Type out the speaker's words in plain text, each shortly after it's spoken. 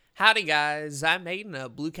Howdy guys, I'm Aiden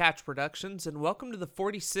of Blue Catch Productions, and welcome to the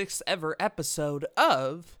 46th ever episode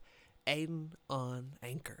of Aiden on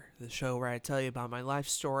Anchor, the show where I tell you about my life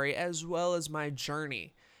story as well as my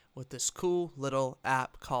journey with this cool little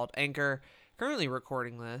app called Anchor. Currently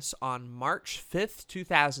recording this on March 5th,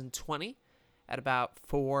 2020 at about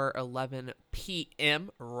 4:11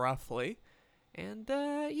 p.m. roughly. And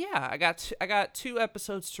I got two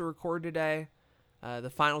episodes to record today.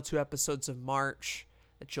 The final two episodes of March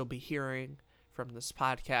that you'll be hearing from this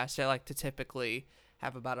podcast. I like to typically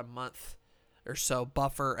have about a month or so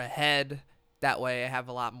buffer ahead. That way I have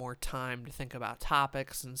a lot more time to think about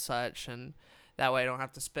topics and such, and that way I don't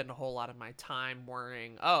have to spend a whole lot of my time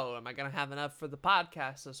worrying, am I going to have enough for the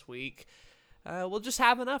podcast this week? We'll just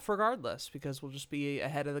have enough regardless because we'll just be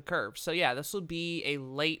ahead of the curve. So yeah, this will be a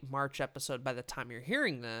late March episode by the time you're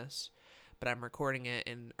hearing this, but I'm recording it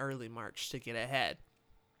in early March to get ahead.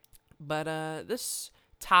 But this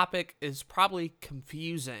topic is probably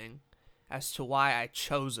confusing as to why I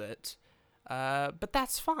chose it, but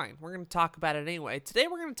that's fine. We're going to talk about it anyway. Today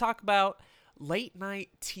we're going to talk about late night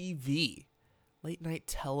TV, late night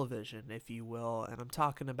television, if you will, and I'm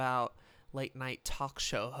talking about late night talk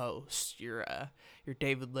show hosts, your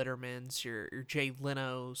David Lettermans, your Jay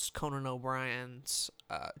Leno's, Conan O'Brien's,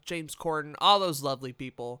 James Corden, all those lovely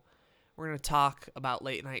people. We're going to talk about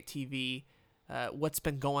late night TV, what's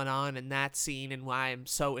been going on in that scene and why I'm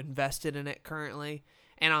so invested in it currently.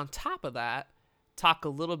 And on top of that, talk a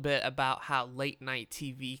little bit about how late night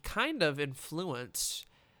TV kind of influenced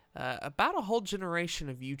about a whole generation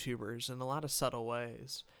of YouTubers in a lot of subtle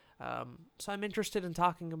ways. So I'm interested in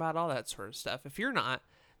talking about all that sort of stuff. If you're not,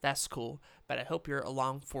 that's cool, but I hope you're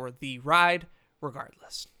along for the ride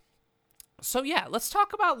regardless. So yeah, let's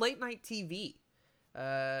talk about late night TV.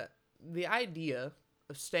 The idea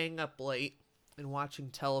of staying up late and watching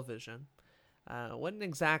television wasn't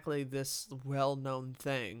exactly this well-known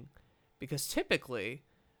thing, because typically,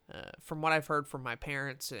 from what I've heard from my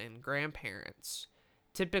parents and grandparents,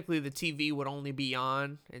 typically the TV would only be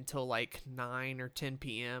on until like 9 or 10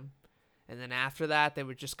 p.m. And then after that, they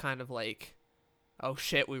would just kind of like, oh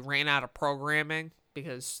shit, we ran out of programming,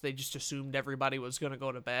 because they just assumed everybody was going to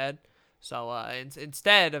go to bed. So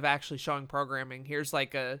instead of actually showing programming, here's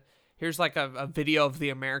like a video of the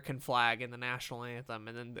American flag and the national anthem,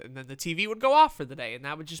 and then the TV would go off for the day, and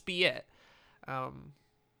that would just be it.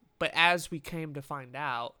 But as we came to find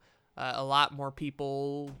out, a lot more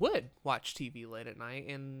people would watch TV late at night,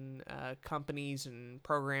 and companies and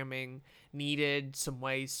programming needed some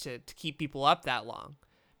ways to keep people up that long,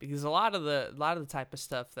 because a lot of the type of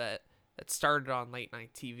stuff that started on late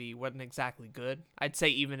night TV wasn't exactly good. I'd say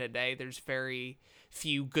even today, there's very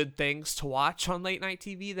few good things to watch on late night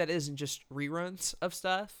TV that isn't just reruns of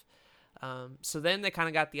stuff. So then they kind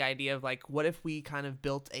of got the idea of like, what if we kind of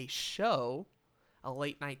built a show, a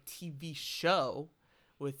late night TV show,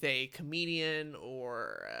 with a comedian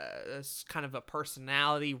or kind of a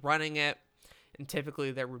personality running it. And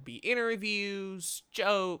typically there would be interviews,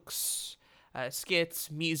 jokes, skits,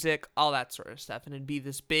 music, all that sort of stuff. And it'd be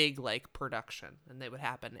this big like production, and they would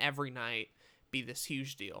happen every night, be this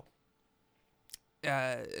huge deal.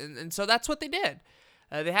 And so that's what they did.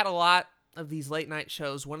 They had a lot of these late night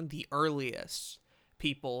shows. One of the earliest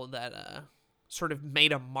people that sort of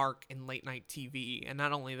made a mark in late night TV. And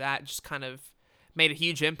not only that, just kind of made a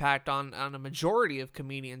huge impact on a majority of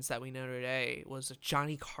comedians that we know today was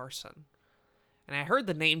Johnny Carson. And I heard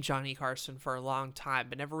the name Johnny Carson for a long time,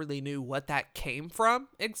 but never really knew what that came from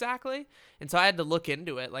exactly. And so I had to look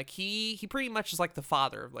into it. Like he pretty much is like the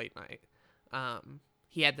father of late night.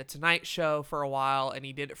 He had the Tonight Show for a while, and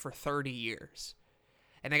he did it for 30 years.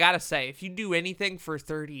 And I gotta say, if you do anything for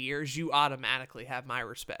 30 years, you automatically have my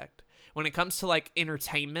respect. When it comes to like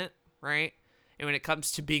entertainment, right? And when it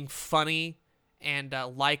comes to being funny and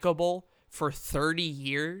likable for 30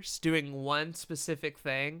 years, doing one specific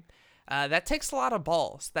thing, that takes a lot of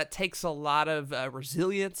balls. That takes a lot of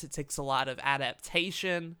resilience. It takes a lot of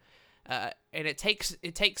adaptation, and it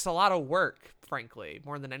takes a lot of work, frankly,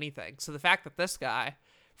 more than anything. So the fact that this guy,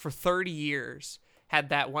 for 30 years, had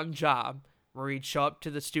that one job where he'd show up to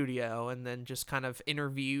the studio and then just kind of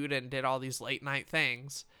interviewed and did all these late night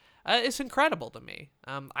things, it's incredible to me.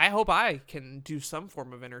 I hope I can do some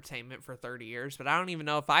form of entertainment for 30 years, but I don't even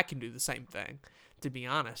know if I can do the same thing, to be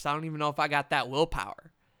honest. I don't even know if I got that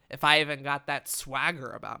willpower, if I even got that swagger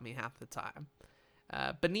about me half the time.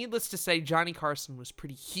 But needless to say, Johnny Carson was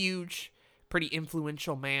pretty huge, pretty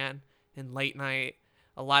influential man in late night.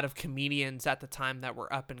 A lot of comedians at the time that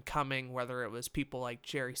were up and coming, whether it was people like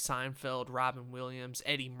Jerry Seinfeld, Robin Williams,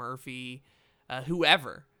 Eddie Murphy,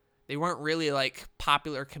 whoever. They weren't really like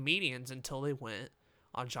popular comedians until they went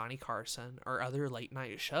on Johnny Carson or other late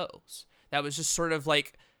night shows. That was just sort of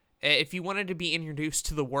like, if you wanted to be introduced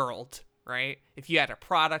to the world, right? If you had a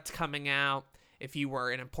product coming out, if you were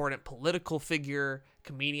an important political figure,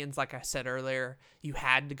 comedians, like I said earlier, you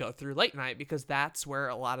had to go through late night because that's where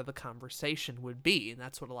a lot of the conversation would be. And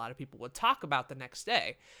that's what a lot of people would talk about the next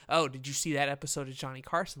day. Oh, did you see that episode of Johnny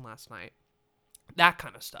Carson last night? That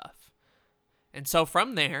kind of stuff. And so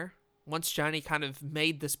from there, once Johnny kind of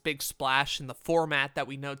made this big splash in the format that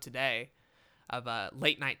we know today of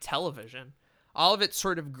late night television, all of it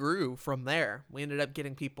sort of grew from there. We ended up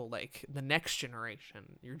getting people like the next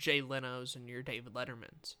generation, your Jay Leno's and your David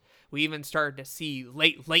Letterman's. We even started to see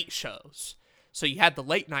late shows. So you had the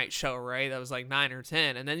late night show, right? That was like 9 or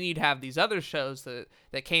 10. And then you'd have these other shows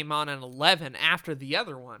that came on at 11 after the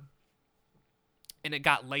other one. And it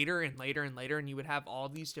got later and later and later, and you would have all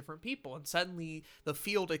these different people. And suddenly the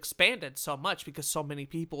field expanded so much because so many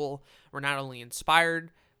people were not only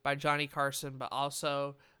inspired by Johnny Carson, but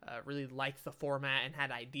also really liked the format and had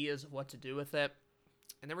ideas of what to do with it.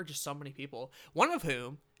 And there were just so many people. One of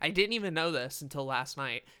whom, I didn't even know this until last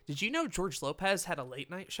night. Did you know George Lopez had a late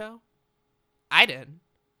night show? I didn't.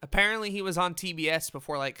 Apparently he was on TBS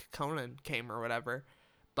before like Conan came or whatever.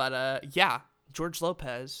 But yeah, George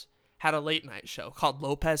Lopez had a late night show called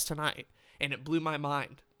Lopez Tonight. And it blew my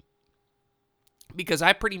mind. Because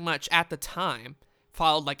I pretty much, at the time,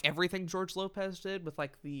 followed like everything George Lopez did with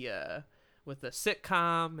like the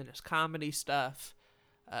sitcom and his comedy stuff.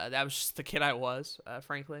 That was just the kid I was,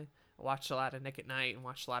 frankly. I watched a lot of Nick at Night and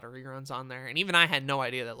watched a lot of reruns on there. And even I had no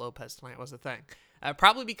idea that Lopez Tonight was a thing.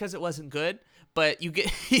 Probably because it wasn't good, but you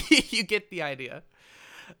get you get the idea.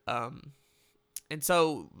 And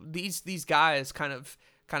so these guys kind of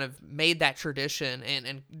made that tradition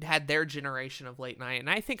and had their generation of late night. And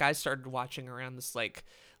I think I started watching around this like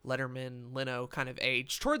Letterman, Leno kind of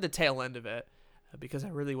age toward the tail end of it, because I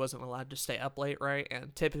really wasn't allowed to stay up late, right?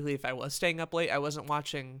 And typically if I was staying up late, I wasn't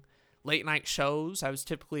watching late night shows. I was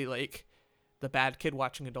typically like the bad kid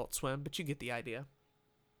watching Adult Swim, but you get the idea.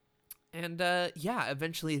 And yeah,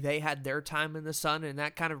 eventually they had their time in the sun, and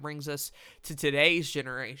that kind of brings us to today's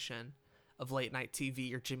generation of late night TV,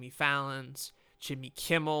 your Jimmy Fallon's, Jimmy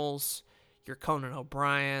Kimmel's, your Conan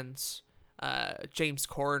O'Brien's, James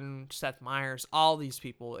Corden, Seth Meyers, all these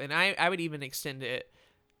people. And I would even extend it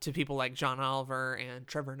to people like John Oliver and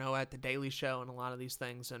Trevor Noah at The Daily Show and a lot of these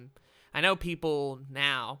things. And I know people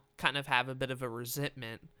now kind of have a bit of a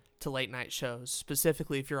resentment to late night shows,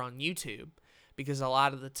 specifically if you're on YouTube, because a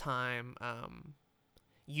lot of the time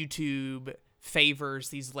YouTube favors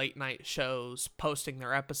these late night shows posting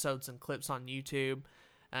their episodes and clips on YouTube.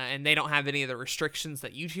 And they don't have any of the restrictions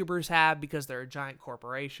that YouTubers have because they're a giant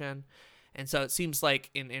corporation. And so it seems like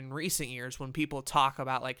in recent years, when people talk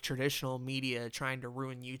about like traditional media trying to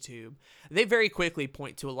ruin YouTube, they very quickly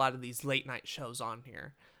point to a lot of these late night shows on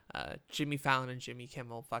here. Jimmy Fallon and Jimmy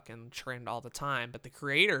Kimmel fucking trend all the time, but the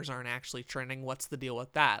creators aren't actually trending. What's the deal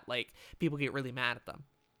with that? Like, people get really mad at them.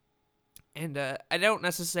 And I don't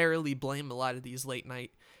necessarily blame a lot of these late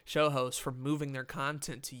night show hosts for moving their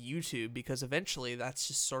content to YouTube, because eventually that's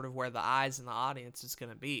just sort of where the eyes and the audience is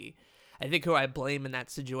going to be. I think who I blame in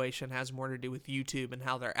that situation has more to do with YouTube and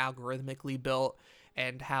how they're algorithmically built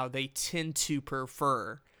and how they tend to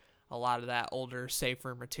prefer a lot of that older,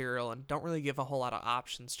 safer material and don't really give a whole lot of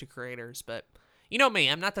options to creators. But you know me,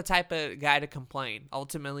 I'm not the type of guy to complain.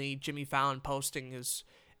 Ultimately, Jimmy Fallon posting his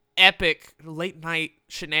epic late night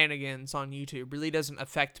shenanigans on YouTube really doesn't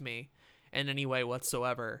affect me in any way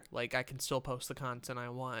whatsoever. Like, I can still post the content I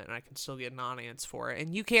want and I can still get an audience for it,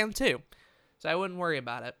 and you can too. So I wouldn't worry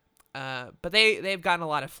about it. But they've gotten a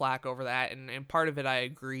lot of flack over that, and part of it, I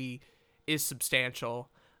agree, is substantial.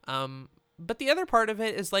 But the other part of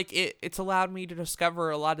it is like it's allowed me to discover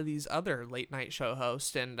a lot of these other late night show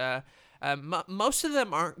hosts, and most of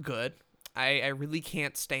them aren't good. I really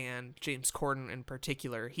can't stand James Corden in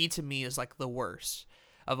particular. He, to me, is like the worst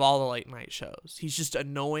of all the late night shows. He's just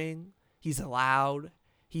annoying. He's loud.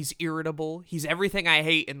 He's irritable. He's everything I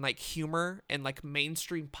hate in like humor and like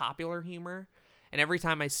mainstream popular humor. And every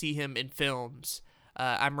time I see him in films,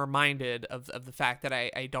 I'm reminded of the fact that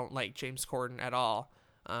I don't like James Corden at all.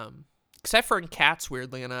 Except for in Cats,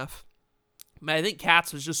 weirdly enough. But I think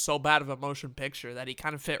Cats was just so bad of a motion picture that he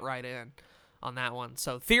kind of fit right in on that one.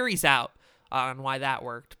 So theories out on why that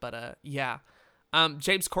worked. But yeah.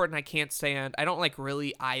 James Corden I can't stand. I don't like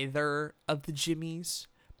really either of the Jimmys.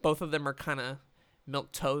 Both of them are kind of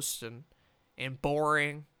milquetoast and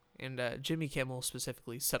boring. And Jimmy Kimmel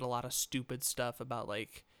specifically said a lot of stupid stuff about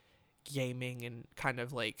like gaming and kind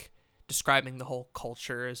of like describing the whole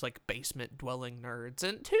culture as like basement dwelling nerds.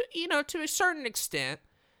 And to a certain extent,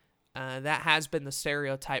 That has been the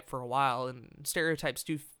stereotype for a while, and stereotypes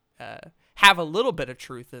do have a little bit of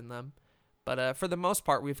truth in them. But for the most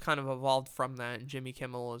part, we've kind of evolved from that, and Jimmy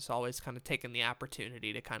Kimmel has always kind of taken the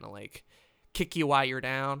opportunity to kind of like kick you while you're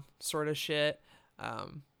down sort of shit.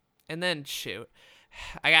 And then, shoot,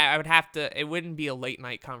 I would have to, it wouldn't be a late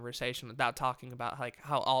night conversation without talking about like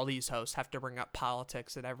how all these hosts have to bring up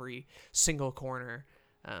politics at every single corner.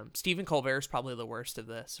 Stephen Colbert is probably the worst of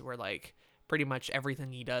this, where like pretty much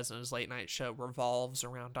everything he does in his late night show revolves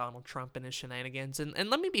around Donald Trump and his shenanigans. And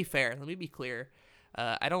let me be fair, let me be clear.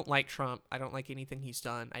 I don't like Trump. I don't like anything he's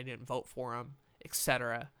done. I didn't vote for him,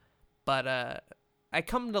 etc. But I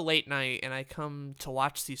come to late night and I come to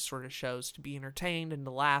watch these sort of shows to be entertained and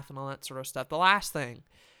to laugh and all that sort of stuff. The last thing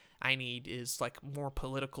I need is like more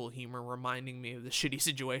political humor reminding me of the shitty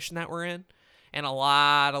situation that we're in. And a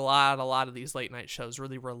lot of these late night shows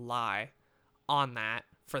really rely on that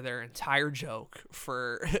for their entire joke,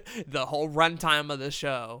 for the whole runtime of the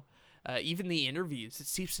show. Even the interviews, it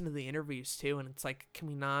seeps into the interviews too. And it's like, can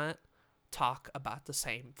we not talk about the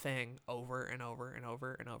same thing over and over and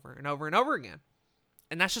over and over and over and over again?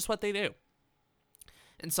 And that's just what they do.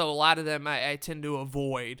 And so a lot of them, I tend to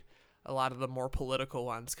avoid a lot of the more political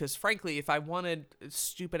ones. Because frankly, if I wanted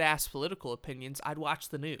stupid-ass political opinions, I'd watch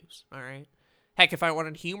the news, all right? Heck, if I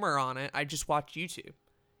wanted humor on it, I'd just watch YouTube.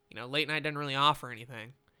 You know, late night doesn't really offer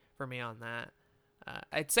anything for me on that.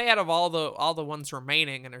 I'd say out of all the ones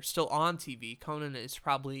remaining and are still on TV, Conan is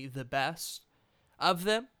probably the best of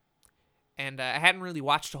them. And I hadn't really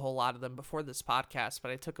watched a whole lot of them before this podcast,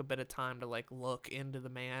 but I took a bit of time to like look into the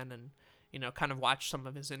man and, you know, kind of watch some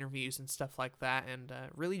of his interviews and stuff like that. And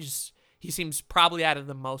really just, he seems probably out of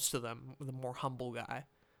the most of them, the more humble guy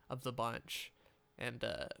of the bunch. And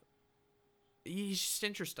he's just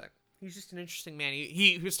interesting. He's just an interesting man.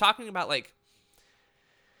 He was talking about like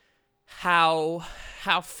how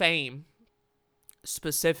fame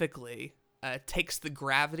specifically takes the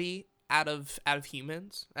gravity out of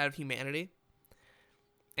humans, out of humanity.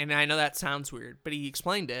 And I know that sounds weird, but he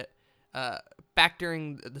explained it back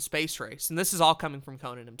during the space race. And this is all coming from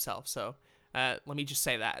Conan himself, so let me just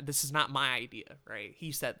say that. This is not my idea, right?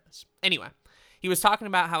 He said this. Anyway, he was talking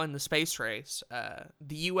about how in the space race,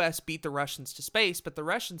 the U.S. beat the Russians to space, but the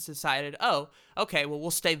Russians decided, oh, okay, well,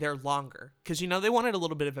 we'll stay there longer. Because, you know, they wanted a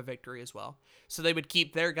little bit of a victory as well. So they would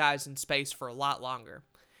keep their guys in space for a lot longer.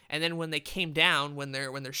 And then when they came down, when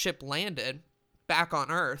their ship landed back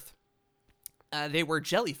on Earth, they were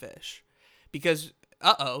jellyfish. Because,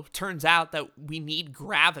 turns out that we need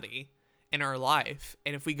gravity in our life.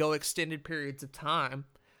 And if we go extended periods of time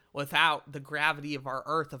without the gravity of our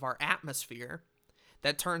Earth, of our atmosphere,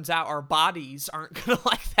 that turns out our bodies aren't going to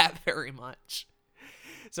like that very much.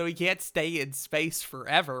 So we can't stay in space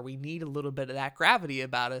forever. We need a little bit of that gravity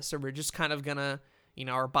about us. So we're just kind of going to, you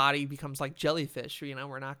know, our body becomes like jellyfish. You know,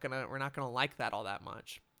 we're not gonna like that all that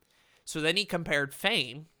much. So then he compared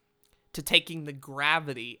fame to taking the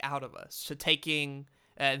gravity out of us, to taking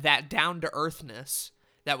that down to earthness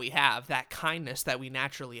that we have, that kindness that we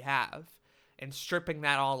naturally have, and stripping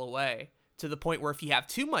that all away to the point where if you have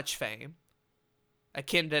too much fame,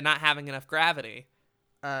 akin to not having enough gravity,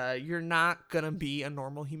 you're not gonna be a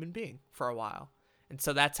normal human being for a while. And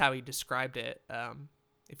so that's how he described it.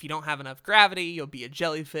 If you don't have enough gravity, you'll be a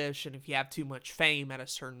jellyfish, and if you have too much fame at a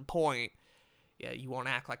certain point, yeah, you won't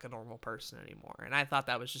act like a normal person anymore. And I thought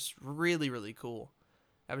that was just really, really cool.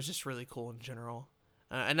 That was just really cool in general.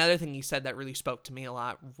 Another thing he said that really spoke to me a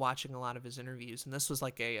lot, watching a lot of his interviews, and this was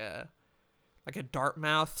like a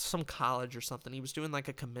Dartmouth, some college or something. He was doing like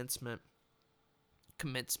a commencement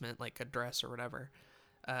like address or whatever.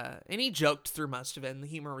 And he joked through most of it, and the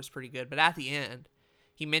humor was pretty good. But at the end,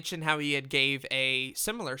 he mentioned how he had gave a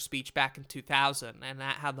similar speech back in 2000, and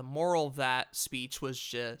that how the moral of that speech was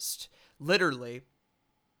just literally,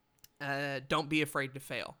 don't be afraid to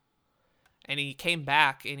fail. And he came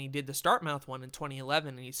back and he did the Dartmouth one in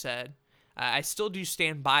 2011, and he said, I still do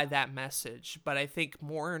stand by that message, but I think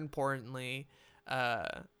more importantly,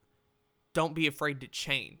 don't be afraid to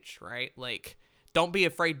change, right? Like, don't be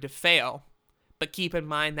afraid to fail, but keep in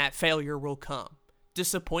mind that failure will come.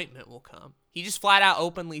 Disappointment will come. He just flat out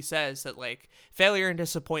openly says that, like, failure and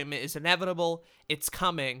disappointment is inevitable, it's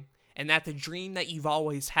coming, and that the dream that you've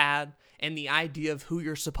always had and the idea of who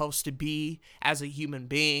you're supposed to be as a human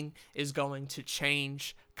being is going to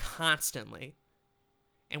change constantly.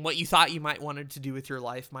 And what you thought you might wanted to do with your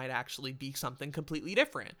life might actually be something completely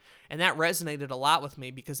different. And that resonated a lot with me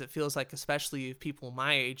because it feels like, especially if people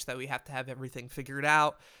my age, that we have to have everything figured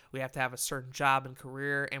out. We have to have a certain job and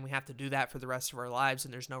career, and we have to do that for the rest of our lives.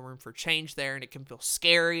 And there's no room for change there. And it can feel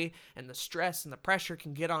scary, and the stress and the pressure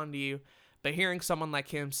can get onto you. But hearing someone like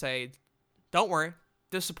him say, don't worry,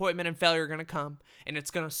 disappointment and failure are going to come, and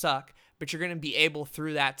it's going to suck, but you're going to be able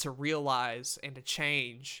through that to realize and to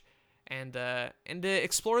change and to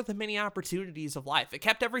explore the many opportunities of life. It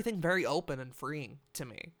kept everything very open and freeing to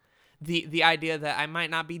me. The idea that I might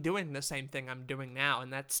not be doing the same thing I'm doing now,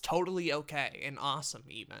 and that's totally okay and awesome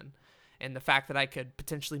even. And the fact that I could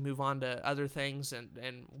potentially move on to other things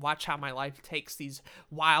and watch how my life takes these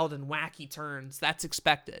wild and wacky turns, that's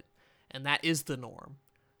expected. And that is the norm.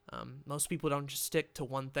 Most people don't just stick to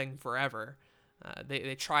one thing forever.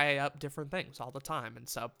 They try up different things all the time. And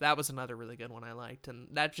so that was another really good one I liked. And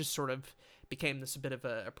that just sort of became this bit of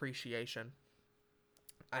a appreciation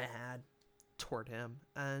I had toward him.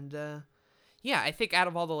 And yeah, I think out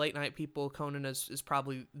of all the late night people, Conan is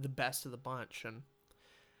probably the best of the bunch. And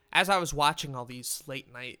as I was watching all these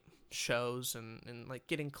late night shows and like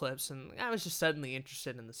getting clips, and I was just suddenly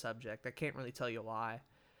interested in the subject. I can't really tell you why.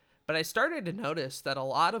 But I started to notice that a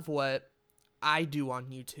lot of what I do on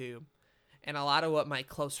YouTube and a lot of what my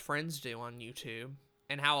close friends do on YouTube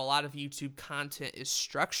and how a lot of YouTube content is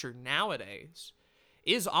structured nowadays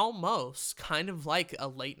is almost kind of like a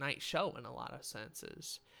late night show in a lot of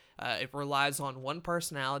senses. It relies on one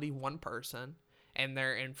personality, one person, and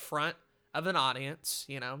they're in front of an audience,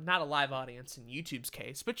 not a live audience in YouTube's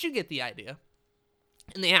case, but you get the idea.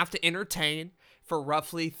 And they have to entertain for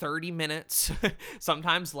roughly 30 minutes,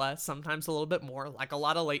 sometimes less, sometimes a little bit more, like a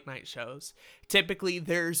lot of late night shows. Typically,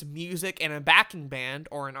 there's music and a backing band,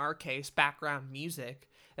 or in our case, background music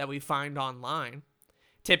that we find online.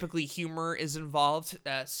 Typically, humor is involved,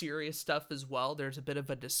 serious stuff as well. There's a bit of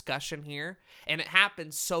a discussion here, and it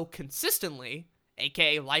happens so consistently,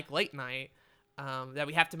 aka like late night, that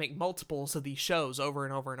we have to make multiples of these shows over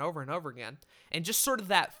and over and over and over again. And just sort of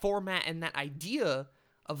that format and that idea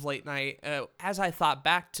of late night, as I thought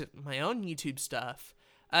back to my own YouTube stuff,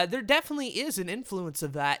 there definitely is an influence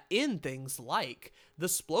of that in things like The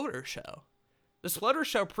Sploder Show. The Sploder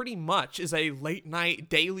Show pretty much is a late night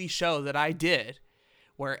daily show that I did,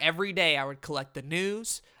 where every day I would collect the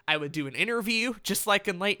news, I would do an interview, just like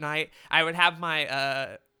in late night, I would have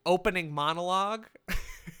my opening monologue,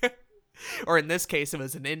 or in this case, it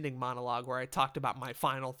was an ending monologue where I talked about my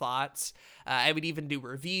final thoughts. I would even do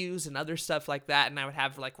reviews and other stuff like that, and I would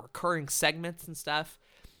have like recurring segments and stuff.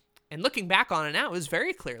 And looking back on it now, it was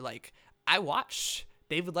very clear. Like, I watched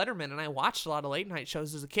David Letterman, and I watched a lot of late night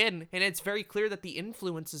shows as a kid, and it's very clear that the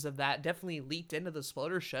influences of that definitely leaked into the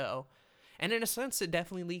Sploder Show. And in a sense, it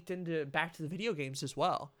definitely leaked into Back to the Video Games as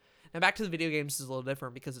well. Now, Back to the Video Games is a little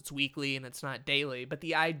different because it's weekly and it's not daily, but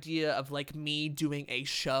the idea of like me doing a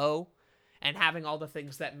show and having all the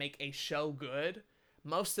things that make a show good,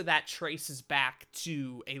 most of that traces back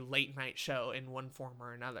to a late night show in one form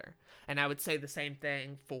or another. And I would say the same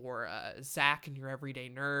thing for Zach and Your Everyday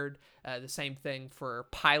Nerd, the same thing for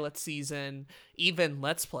Pilot Season, even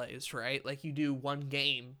Let's Plays, right? Like, you do one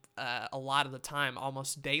game a lot of the time,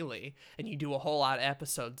 almost daily, and you do a whole lot of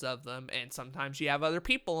episodes of them, and sometimes you have other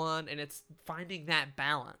people on, and it's finding that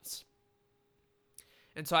balance.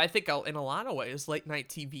 And so I think in a lot of ways, late night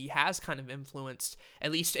TV has kind of influenced,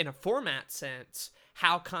 at least in a format sense,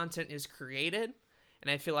 how content is created.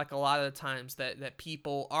 And I feel like a lot of the times that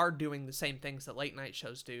people are doing the same things that late night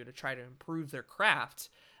shows do to try to improve their craft,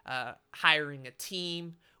 hiring a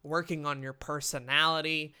team, working on your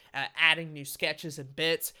personality, adding new sketches and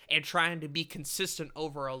bits, and trying to be consistent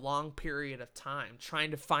over a long period of time,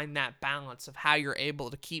 trying to find that balance of how you're able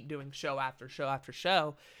to keep doing show after show after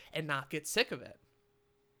show and not get sick of it.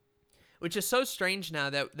 Which is so strange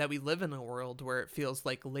now that we live in a world where it feels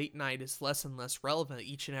like late night is less and less relevant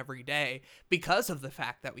each and every day because of the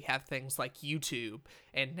fact that we have things like YouTube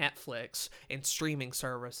and Netflix and streaming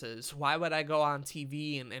services. Why would I go on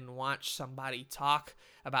TV and watch somebody talk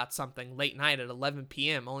about something late night at 11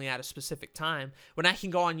 p.m. only at a specific time when I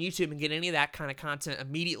can go on YouTube and get any of that kind of content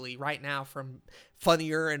immediately right now from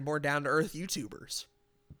funnier and more down-to-earth YouTubers?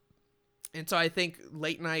 And so I think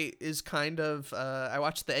late night is kind of, I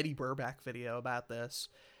watched the Eddie Burback video about this,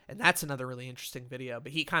 and that's another really interesting video,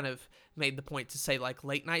 but he kind of made the point to say, like,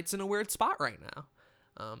 late night's in a weird spot right now.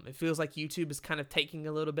 It feels like YouTube is kind of taking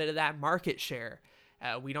a little bit of that market share.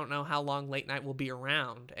 We don't know how long late night will be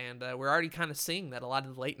around, and we're already kind of seeing that a lot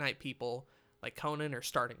of the late night people, like Conan, are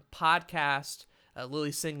starting podcasts.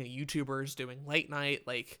 Lily Singh, a YouTuber, is doing late night.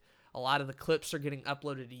 Like, a lot of the clips are getting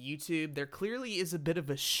uploaded to YouTube. There clearly is a bit of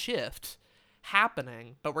a shift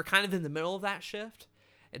happening, but we're kind of in the middle of that shift.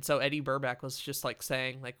 And so Eddie Burback was just like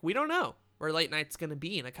saying, like, we don't know where late night's going to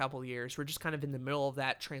be in a couple of years. We're just kind of in the middle of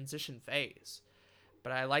that transition phase.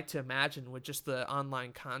 But I like to imagine with just the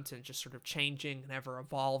online content just sort of changing and ever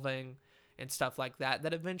evolving and stuff like that,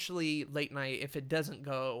 that eventually late night, if it doesn't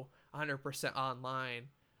go 100% online,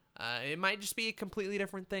 it might just be a completely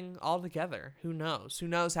different thing altogether. Who knows? Who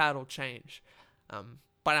knows how it'll change?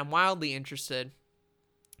 But I'm wildly interested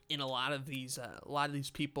in a lot of these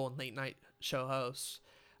people and late night show hosts.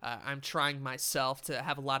 I'm trying myself to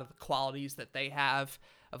have a lot of the qualities that they have,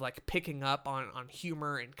 of like picking up on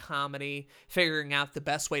humor and comedy, figuring out the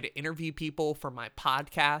best way to interview people for my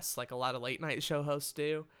podcast, like a lot of late night show hosts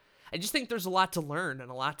do. I just think there's a lot to learn and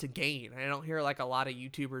a lot to gain. I don't hear like a lot of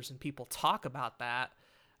YouTubers and people talk about that,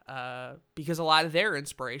 because a lot of their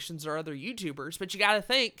inspirations are other YouTubers. But you got to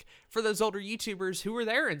think, for those older YouTubers, who are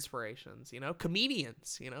their inspirations?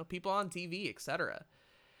 Comedians, people on TV, etc.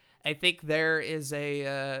 I think there is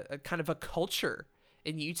a kind of a culture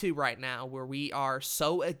in YouTube right now where we are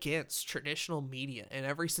so against traditional media in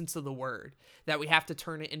every sense of the word that we have to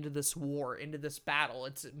turn it into this war, into this battle.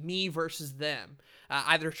 It's me versus them.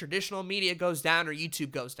 Either traditional media goes down or YouTube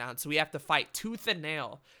goes down. So we have to fight tooth and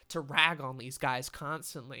nail to rag on these guys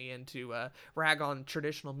constantly and to rag on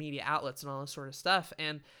traditional media outlets and all this sort of stuff.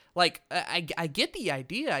 And like, I get the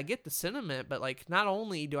idea, I get the sentiment, but like, not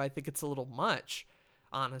only do I think it's a little much,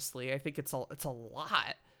 honestly, I think it's a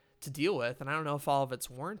lot to deal with, and I don't know if all of it's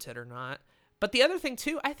warranted or not. But the other thing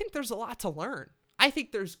too, I think there's a lot to learn. I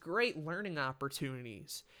think there's great learning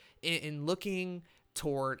opportunities in looking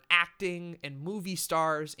toward acting and movie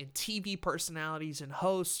stars and TV personalities and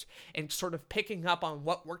hosts, and sort of picking up on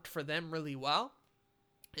what worked for them really well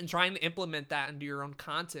and trying to implement that into your own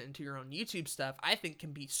content, into your own YouTube stuff. I think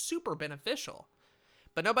can be super beneficial.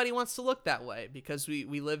 But nobody wants to look that way because we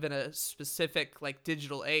live in a specific like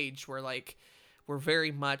digital age where like we're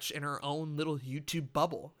very much in our own little YouTube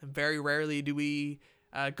bubble, and very rarely do we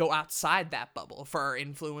go outside that bubble for our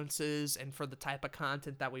influences and for the type of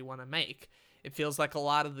content that we want to make. It feels like a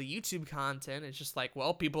lot of the YouTube content is just like,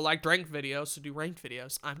 well, people like ranked videos, so do ranked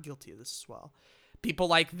videos. I'm guilty of this as well. People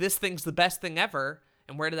like, this thing's the best thing ever,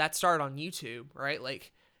 and where did that start? On YouTube, right?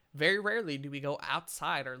 Like, very rarely do we go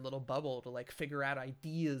outside our little bubble to like figure out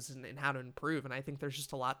ideas and how to improve. And I think there's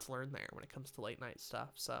just a lot to learn there when it comes to late night stuff.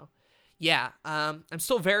 So yeah, I'm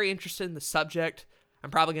still very interested in the subject.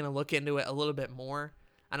 I'm probably going to look into it a little bit more.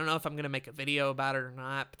 I don't know if I'm going to make a video about it or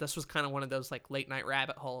not, but this was kind of one of those like late night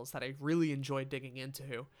rabbit holes that I really enjoyed digging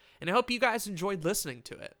into. And I hope you guys enjoyed listening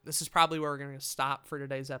to it. This is probably where we're going to stop for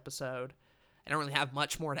today's episode. I don't really have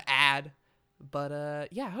much more to add, but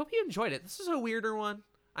yeah, I hope you enjoyed it. This is a weirder one.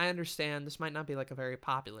 I understand this might not be like a very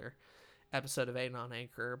popular episode of Aiden on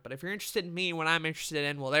Anchor, but if you're interested in me, what I'm interested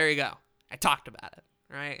in, well, there you go. I talked about it,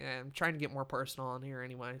 right? And I'm trying to get more personal on here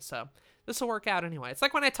anyway, so this will work out anyway. It's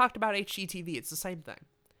like when I talked about HGTV, it's the same thing.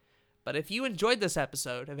 But if you enjoyed this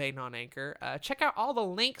episode of Aiden on Anchor, check out all the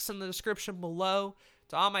links in the description below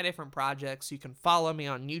to all my different projects. You can follow me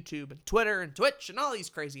on YouTube and Twitter and Twitch and all these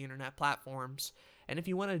crazy internet platforms. And if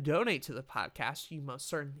you want to donate to the podcast, you most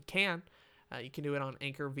certainly can. You can do it on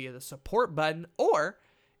Anchor via the support button, or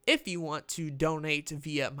if you want to donate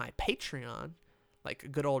via my Patreon, like a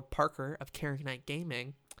good old Parker of Caring Night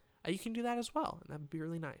Gaming, you can do that as well, and that would be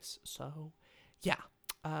really nice. So, yeah,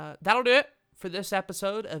 that'll do it for this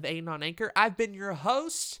episode of Aiden on Anchor. I've been your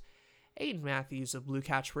host, Aiden Matthews of Blue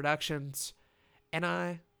Couch Productions, and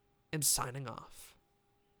I am signing off.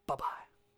 Bye-bye.